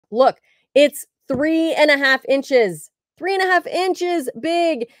Look, it's 3.5 inches. 3.5 inches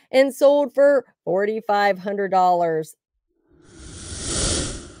big and sold for $4,500.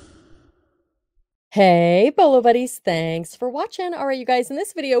 Hey, Bolo buddies, thanks for watching. All right, you guys, in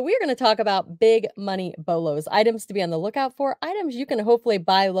this video, we're going to talk about big money bolos, items to be on the lookout for, items you can hopefully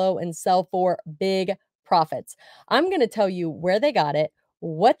buy low and sell for big profits. I'm going to tell you where they got it,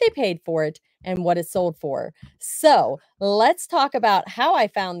 what they paid for it, and what it sold for. So let's talk about how I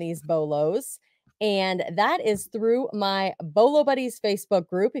found these bolos. And that is through my Bolo Buddies Facebook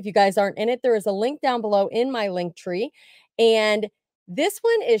group. If you guys aren't in it, there is a link down below in my link tree. And this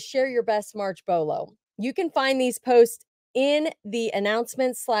one is Share Your Best March Bolo. You can find these posts in the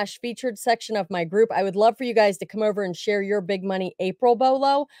announcements / featured section of my group. I would love for you guys to come over and share your big money April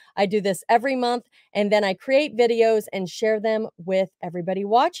Bolo. I do this every month, and then I create videos and share them with everybody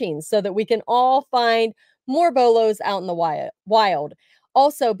watching so that we can all find more bolos out in the wild.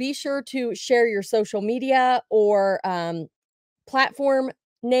 Also, be sure to share your social media or platform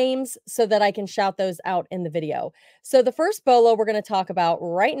names so that I can shout those out in the video. So the first bolo we're going to talk about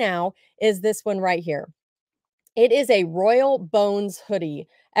right now is this one right here. It is a Royal Bones hoodie,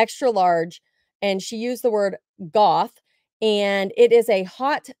 extra large, and she used the word goth, and it is a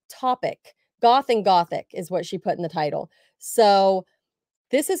hot topic. Goth and gothic is what she put in the title. So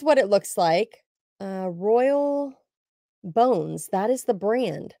this is what it looks like. Royal Bones, that is the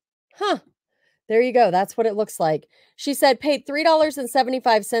brand. Huh. There you go. That's what it looks like. She said paid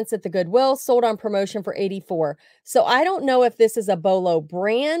 $3.75 at the Goodwill, sold on promotion for $84. So I don't know if this is a Bolo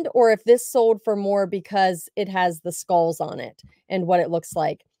brand or if this sold for more because it has the skulls on it and what it looks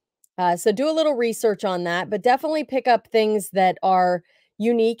like. So do a little research on that, but definitely pick up things that are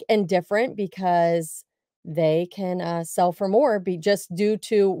unique and different because they can sell for more just due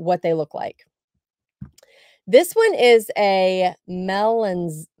to what they look like. This one is a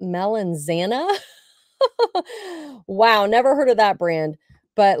Melanzana. Wow, never heard of that brand.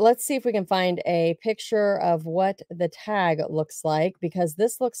 But let's see if we can find a picture of what the tag looks like, because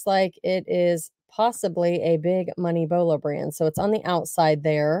this looks like it is possibly a big money bolo brand. So it's on the outside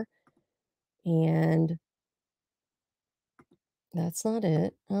there. And that's not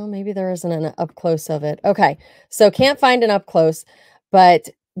it. Oh, maybe there isn't an up close of it. Okay, so can't find an up close, but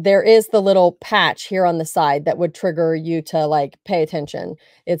there is the little patch here on the side that would trigger you to like pay attention.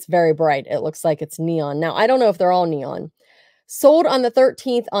 It's very bright. It looks like it's neon. Now, I don't know if they're all neon. Sold on the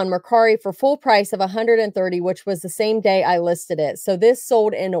 13th on Mercari for full price of $130, which was the same day I listed it. So this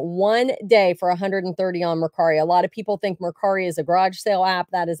sold in one day for $130 on Mercari. A lot of people think Mercari is a garage sale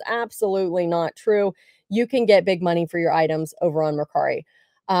app. That is absolutely not true. You can get big money for your items over on Mercari.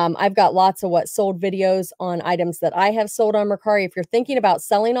 I've got lots of what sold videos on items that I have sold on Mercari. If you're thinking about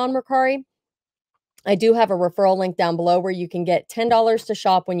selling on Mercari, I do have a referral link down below where you can get $10 to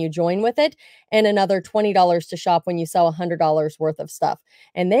shop when you join with it and another $20 to shop when you sell $100 worth of stuff.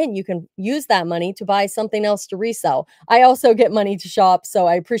 And then you can use that money to buy something else to resell. I also get money to shop, so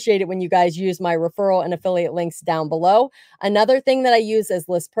I appreciate it when you guys use my referral and affiliate links down below. Another thing that I use is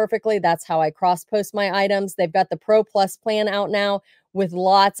List Perfectly. That's how I cross-post my items. They've got the Pro Plus plan out now with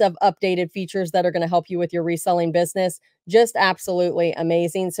lots of updated features that are going to help you with your reselling business. Just absolutely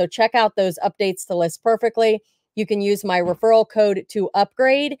amazing. So check out those updates to List Perfectly. You can use my referral code to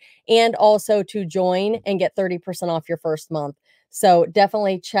upgrade and also to join and get 30% off your first month. So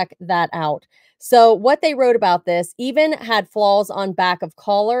definitely check that out. So what they wrote about this even had flaws on back of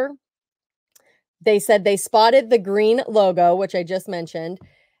collar. They said they spotted the green logo, which I just mentioned,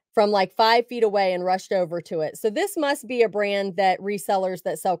 from like 5 feet away and rushed over to it. So this must be a brand that resellers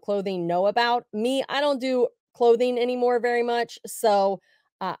that sell clothing know about. Me, I don't do clothing anymore very much. So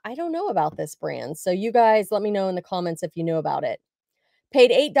I don't know about this brand. So you guys let me know in the comments if you knew about it. Paid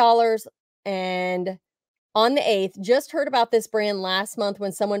 $8 and on the 8th, just heard about this brand last month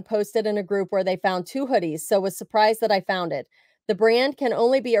when someone posted in a group where they found 2 hoodies. So was surprised that I found it. The brand can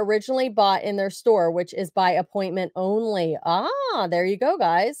only be originally bought in their store, which is by appointment only. Ah, there you go,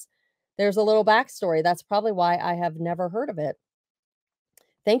 guys. There's a little backstory. That's probably why I have never heard of it.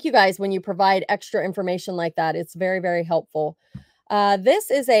 Thank you guys when you provide extra information like that. It's very, very helpful. This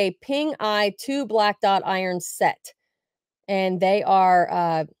is a Ping Eye 2 black dot iron set, and they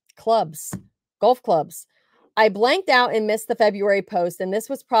are clubs, golf clubs. I blanked out and missed the February post, and this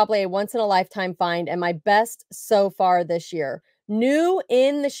was probably a once-in-a-lifetime find and my best so far this year. New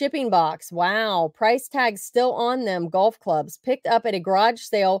in the shipping box. Wow. Price tag still on them. Golf clubs picked up at a garage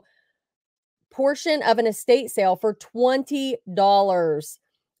sale portion of an estate sale for $20.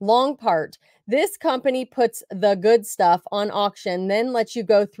 Long part. This company puts the good stuff on auction, then lets you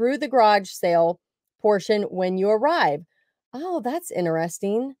go through the garage sale portion when you arrive. Oh, that's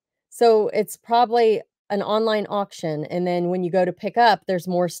interesting. So it's probably an online auction, and then when you go to pick up, there's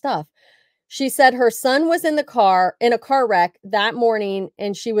more stuff. She said her son was in a car wreck that morning,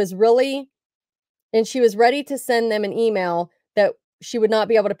 and she was ready to send them an email that she would not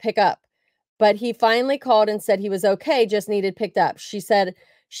be able to pick up. But he finally called and said he was okay, just needed picked up. She said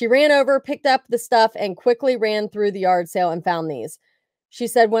she ran over, picked up the stuff, and quickly ran through the yard sale and found these. She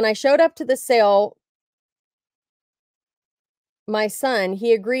said, when I showed up to the sale, my son,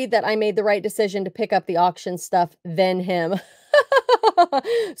 he agreed that I made the right decision to pick up the auction stuff than him.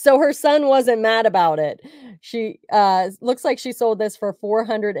 So her son wasn't mad about it. She looks like she sold this for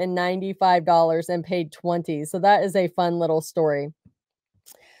 $495 and paid 20. So that is a fun little story.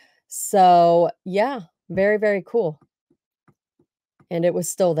 So, yeah, very, very cool. And it was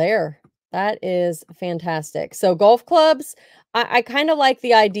still there. That is fantastic. So golf clubs, I kind of like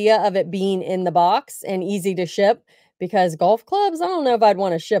the idea of it being in the box and easy to ship, because golf clubs, I don't know if I'd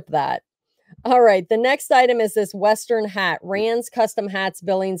want to ship that. All right, the next item is this Western hat, Rand's Custom Hats,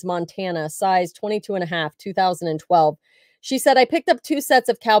 Billings, Montana, size 22 and a half, 2012. She said, I picked up 2 sets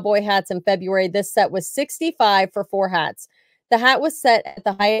of cowboy hats in February. This set was $65 for 4 hats. The hat was set at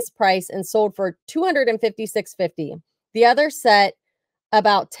the highest price and sold for $256.50. The other set,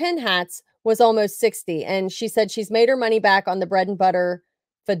 about 10 hats, was almost $60. And she said she's made her money back on the bread and butter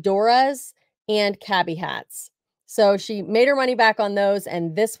fedoras and cabbie hats. So she made her money back on those,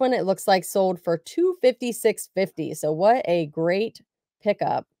 and this one, it looks like, sold for $256.50. So what a great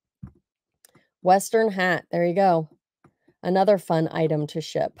pickup. Western hat. There you go. Another fun item to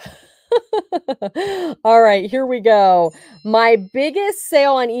ship. All right, here we go. My biggest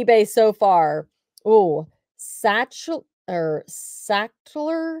sale on eBay so far. Ooh, Sattler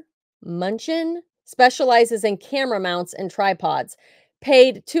Munchin specializes in camera mounts and tripods.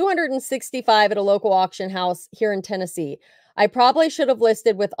 Paid $265 at a local auction house here in Tennessee. I probably should have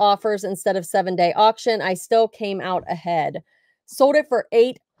listed with offers instead of 7-day auction. I still came out ahead. Sold it for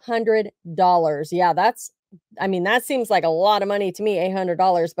 $800. Yeah, that seems like a lot of money to me,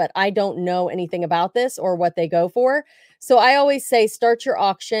 $800, but I don't know anything about this or what they go for. So I always say start your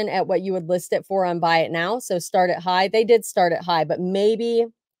auction at what you would list it for on Buy It Now. So start it high. They did start it high, but maybe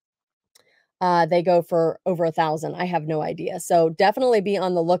they go for over 1,000. I have no idea. So definitely be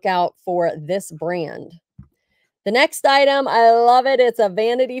on the lookout for this brand. The next item, I love it. It's a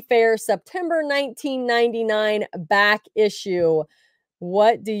Vanity Fair September 1999 back issue.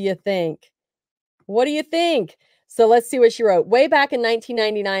 What do you think? What do you think? So let's see what she wrote. Way back in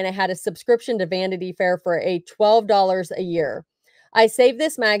 1999, I had a subscription to Vanity Fair for a $12 a year. I saved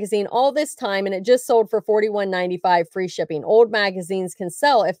this magazine all this time, and it just sold for $41.95 free shipping. Old magazines can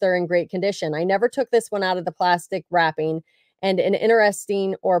sell if they're in great condition. I never took this one out of the plastic wrapping, and an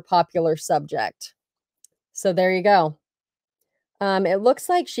interesting or popular subject. So there you go. It looks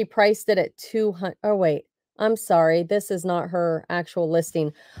like she priced it at 200. Oh, wait. I'm sorry. This is not her actual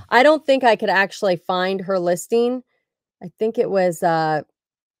listing. I don't think I could actually find her listing. I think it was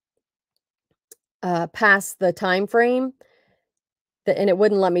past the time frame, and it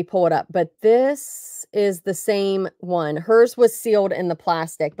wouldn't let me pull it up. But this is the same one. Hers was sealed in the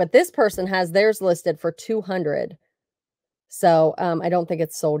plastic, but this person has theirs listed for 200. So I don't think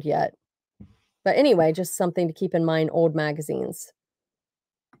it's sold yet. But anyway, just something to keep in mind, old magazines.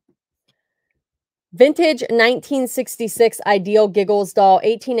 Vintage 1966 Ideal Giggles doll,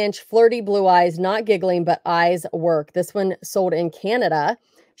 18-inch flirty blue eyes, not giggling, but eyes work. This one sold in Canada.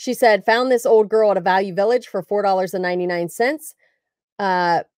 She said, found this old girl at a Value Village for $4.99.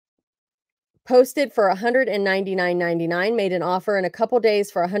 Posted for $199.99, made an offer in a couple days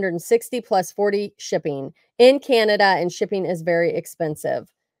for $160 plus 40 shipping in Canada, and shipping is very expensive.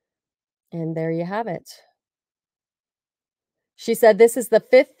 And there you have it. She said, this is the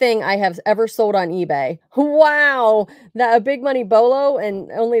 5th thing I have ever sold on eBay. Wow. That a big money bolo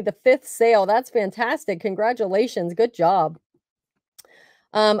and only the 5th sale. That's fantastic. Congratulations. Good job.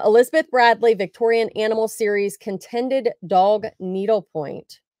 Elizabeth Bradley, Victorian Animal Series, Contended Dog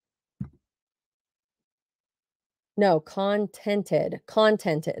Needlepoint. No, contented.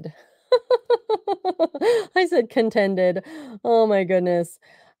 Contented. I said contended. Oh my goodness.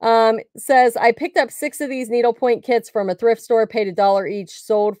 Says, I picked up 6 of these needlepoint kits from a thrift store, paid $1 each,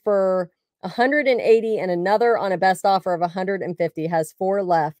 sold for 180, and another on a best offer of 150. Has 4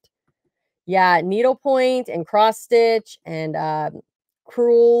 left. Yeah, needlepoint and cross stitch and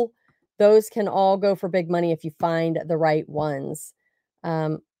crewel, those can all go for big money if you find the right ones.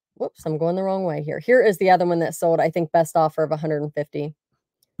 Whoops, I'm going the wrong way here. Here is the other one that sold, I think, best offer of 150.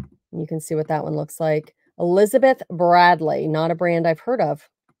 You can see what that one looks like. Elizabeth Bradley, not a brand I've heard of.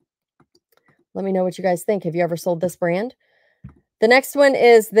 Let me know what you guys think. Have you ever sold this brand? The next one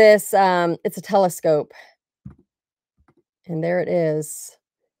is this, it's a telescope, and there it is.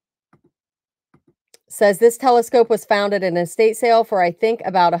 Says this telescope was found at an estate sale for I think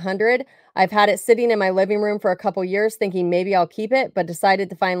about 100. I've had it sitting in my living room for a couple years thinking maybe I'll keep it, but decided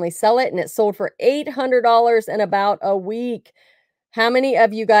to finally sell it and it sold for $800 in about a week. How many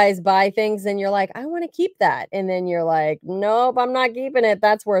of you guys buy things and you're like, I want to keep that? And then you're like, nope, I'm not keeping it.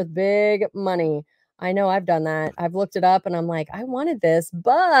 That's worth big money. I know I've done that. I've looked it up and I'm like, I wanted this,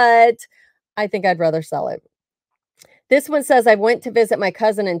 but I think I'd rather sell it. This one says, I went to visit my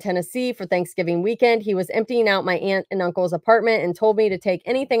cousin in Tennessee for Thanksgiving weekend. He was emptying out my aunt and uncle's apartment and told me to take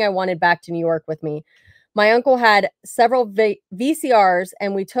anything I wanted back to New York with me. My uncle had several VCRs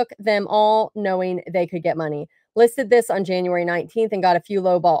and we took them all knowing they could get money. Listed this on January 19th and got a few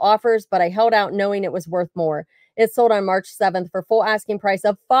lowball offers, but I held out knowing it was worth more. It sold on March 7th for full asking price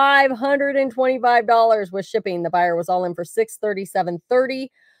of $525 with shipping. The buyer was all in for $637.30.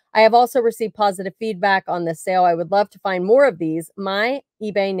 I have also received positive feedback on this sale. I would love to find more of these. My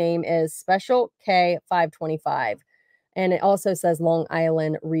eBay name is Special K525. And it also says Long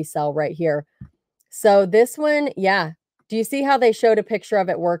Island Resell right here. So this one, yeah. Do you see how they showed a picture of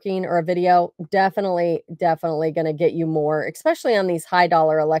it working or a video? Definitely going to get you more, especially on these high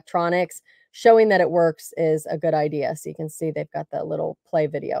dollar electronics. Showing that it works is a good idea. So you can see they've got that little play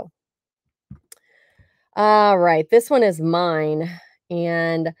video. All right, this one is mine.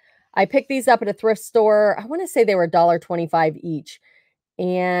 And I picked these up at a thrift store. I want to say they were $1.25 each.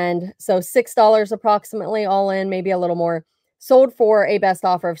 And so $6 approximately all in, maybe a little more. Sold for a best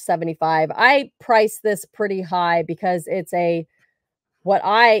offer of 75. I priced this pretty high because it's what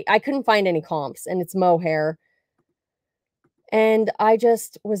I couldn't find any comps and it's mohair. And I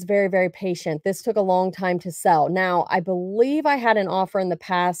just was very, very patient. This took a long time to sell. Now, I believe I had an offer in the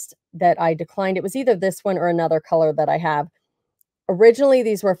past that I declined. It was either this one or another color that I have. Originally,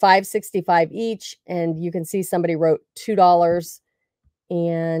 these were $5.65 each, and you can see somebody wrote $2,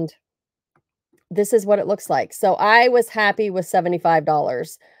 and this is what it looks like. So I was happy with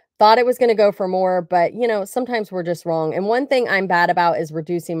 $75. Thought it was going to go for more, but you know, sometimes we're just wrong. And one thing I'm bad about is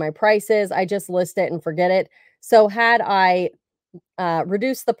reducing my prices. I just list it and forget it. So had I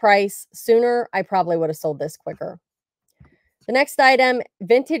reduced the price sooner, I probably would have sold this quicker. The next item,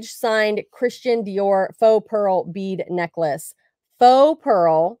 vintage signed Christian Dior faux pearl bead necklace. Faux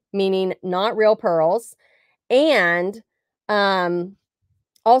pearl, meaning not real pearls, and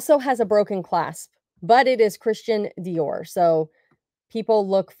also has a broken clasp, but it is Christian Dior. So people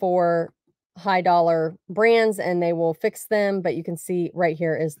look for high dollar brands and they will fix them, but you can see right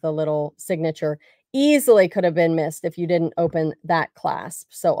here is the little signature. Easily could have been missed if you didn't open that clasp.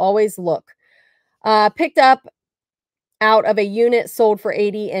 So always look. Picked up out of a unit sold for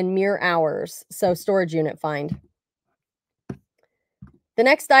 80 in mere hours. So storage unit find. The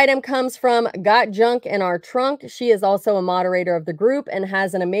next item comes from Got Junk in Our Trunk. She is also a moderator of the group and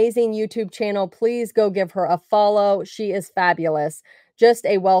has an amazing YouTube channel. Please go give her a follow. She is fabulous. Just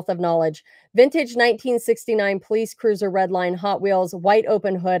a wealth of knowledge. Vintage 1969 police cruiser Redline Hot Wheels, white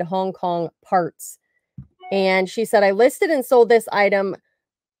open hood, Hong Kong parts. And she said, I listed and sold this item.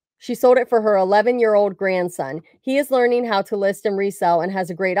 She sold it for her 11-year-old grandson. He is learning how to list and resell and has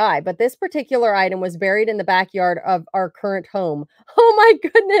a great eye. But this particular item was buried in the backyard of our current home. Oh my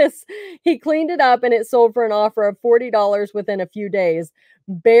goodness. He cleaned it up and it sold for an offer of $40 within a few days.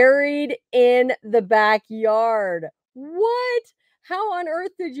 Buried in the backyard. What? How on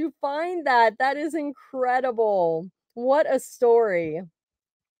earth did you find that? That is incredible. What a story.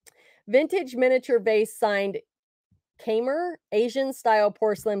 Vintage miniature vase signed Kamer, Asian style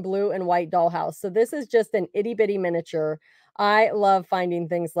porcelain blue and white dollhouse. So this is just an itty bitty miniature. I love finding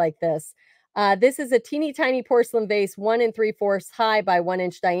things like this. This is a teeny tiny porcelain vase, 1 3/4 high by 1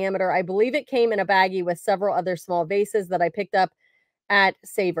 inch diameter. I believe it came in a baggie with several other small vases that I picked up at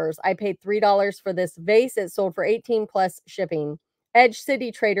Savers. I paid $3 for this vase. It sold for 18 plus shipping. Edge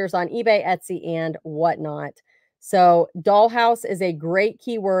City Traders on eBay, Etsy, and whatnot. So dollhouse is a great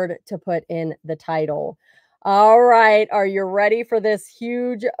keyword to put in the title. All right. Are you ready for this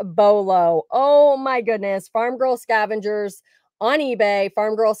huge bolo? Oh my goodness. Farm Girl Scavengers on eBay.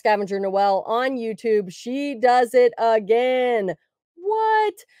 Farm Girl Scavenger Noelle on YouTube. She does it again.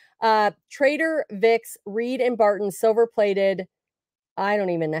 What? Trader Vic's Reed and Barton silver plated. I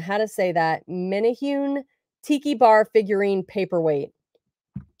don't even know how to say that. Minihune Tiki Bar figurine paperweight.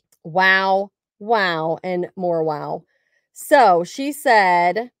 Wow. Wow. And more wow. So she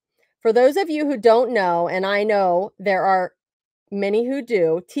said, for those of you who don't know, and I know there are many who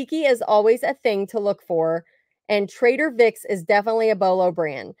do, tiki is always a thing to look for and Trader Vic's is definitely a Bolo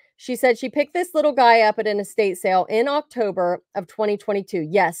brand. She said she picked this little guy up at an estate sale in October of 2022.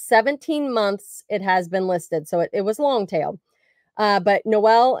 Yes, 17 months it has been listed, so it was long tail. But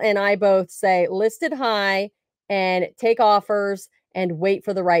Noelle and I both say listed high and take offers and wait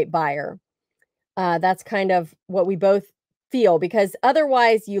for the right buyer. That's kind of what we both feel, because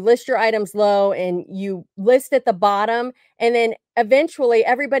otherwise you list your items low and you list at the bottom, and then eventually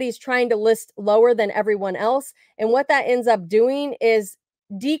everybody's trying to list lower than everyone else. And what that ends up doing is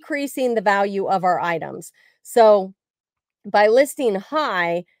decreasing the value of our items. So by listing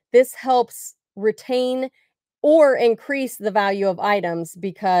high, this helps retain or increase the value of items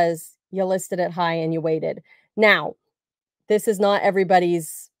because you listed it high and you waited. Now, this is not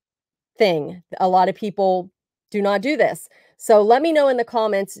everybody's thing. A lot of people do not do this. So let me know in the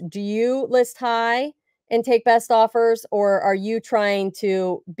comments, do you list high and take best offers, or are you trying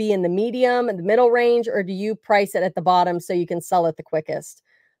to be in the medium and the middle range, or do you price it at the bottom so you can sell it the quickest?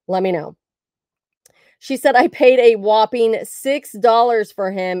 Let me know. She said, I paid a whopping $6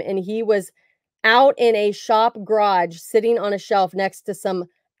 for him, and he was out in a shop garage sitting on a shelf next to some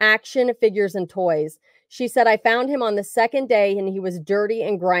action figures and toys. She said, I found him on the second day and he was dirty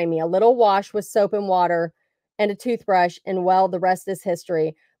and grimy. A little wash with soap and water and a toothbrush, and well, the rest is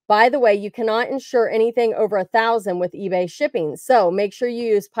history. By the way, you cannot insure anything over 1,000 with eBay shipping. So make sure you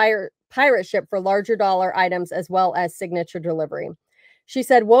use pirate ship for larger dollar items as well as signature delivery. She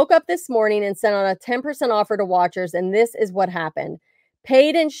said, woke up this morning and sent out a 10% offer to watchers, and this is what happened.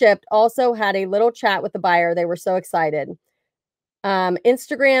 Paid and shipped, also had a little chat with the buyer. They were so excited.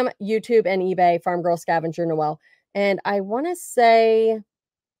 Instagram, YouTube, and eBay, Farm Girl Scavenger Noelle. And I want to say,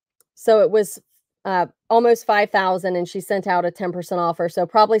 so it was almost 5,000, and she sent out a 10% offer. So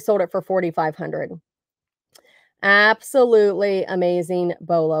probably sold it for 4,500. Absolutely amazing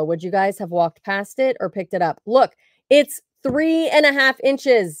Bolo. Would you guys have walked past it or picked it up? Look, it's 3.5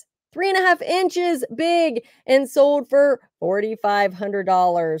 inches, 3.5 inches big, and sold for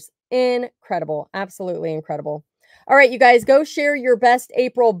 $4,500. Incredible. Absolutely incredible. All right, you guys, go share your best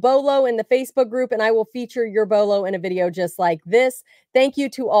April Bolo in the Facebook group, and I will feature your Bolo in a video just like this. Thank you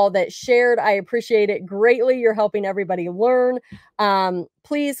to all that shared. I appreciate it greatly. You're helping everybody learn.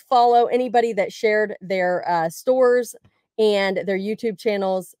 Please follow anybody that shared their stores and their YouTube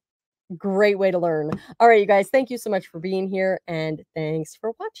channels. Great way to learn. All right, you guys, thank you so much for being here, and thanks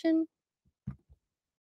for watching.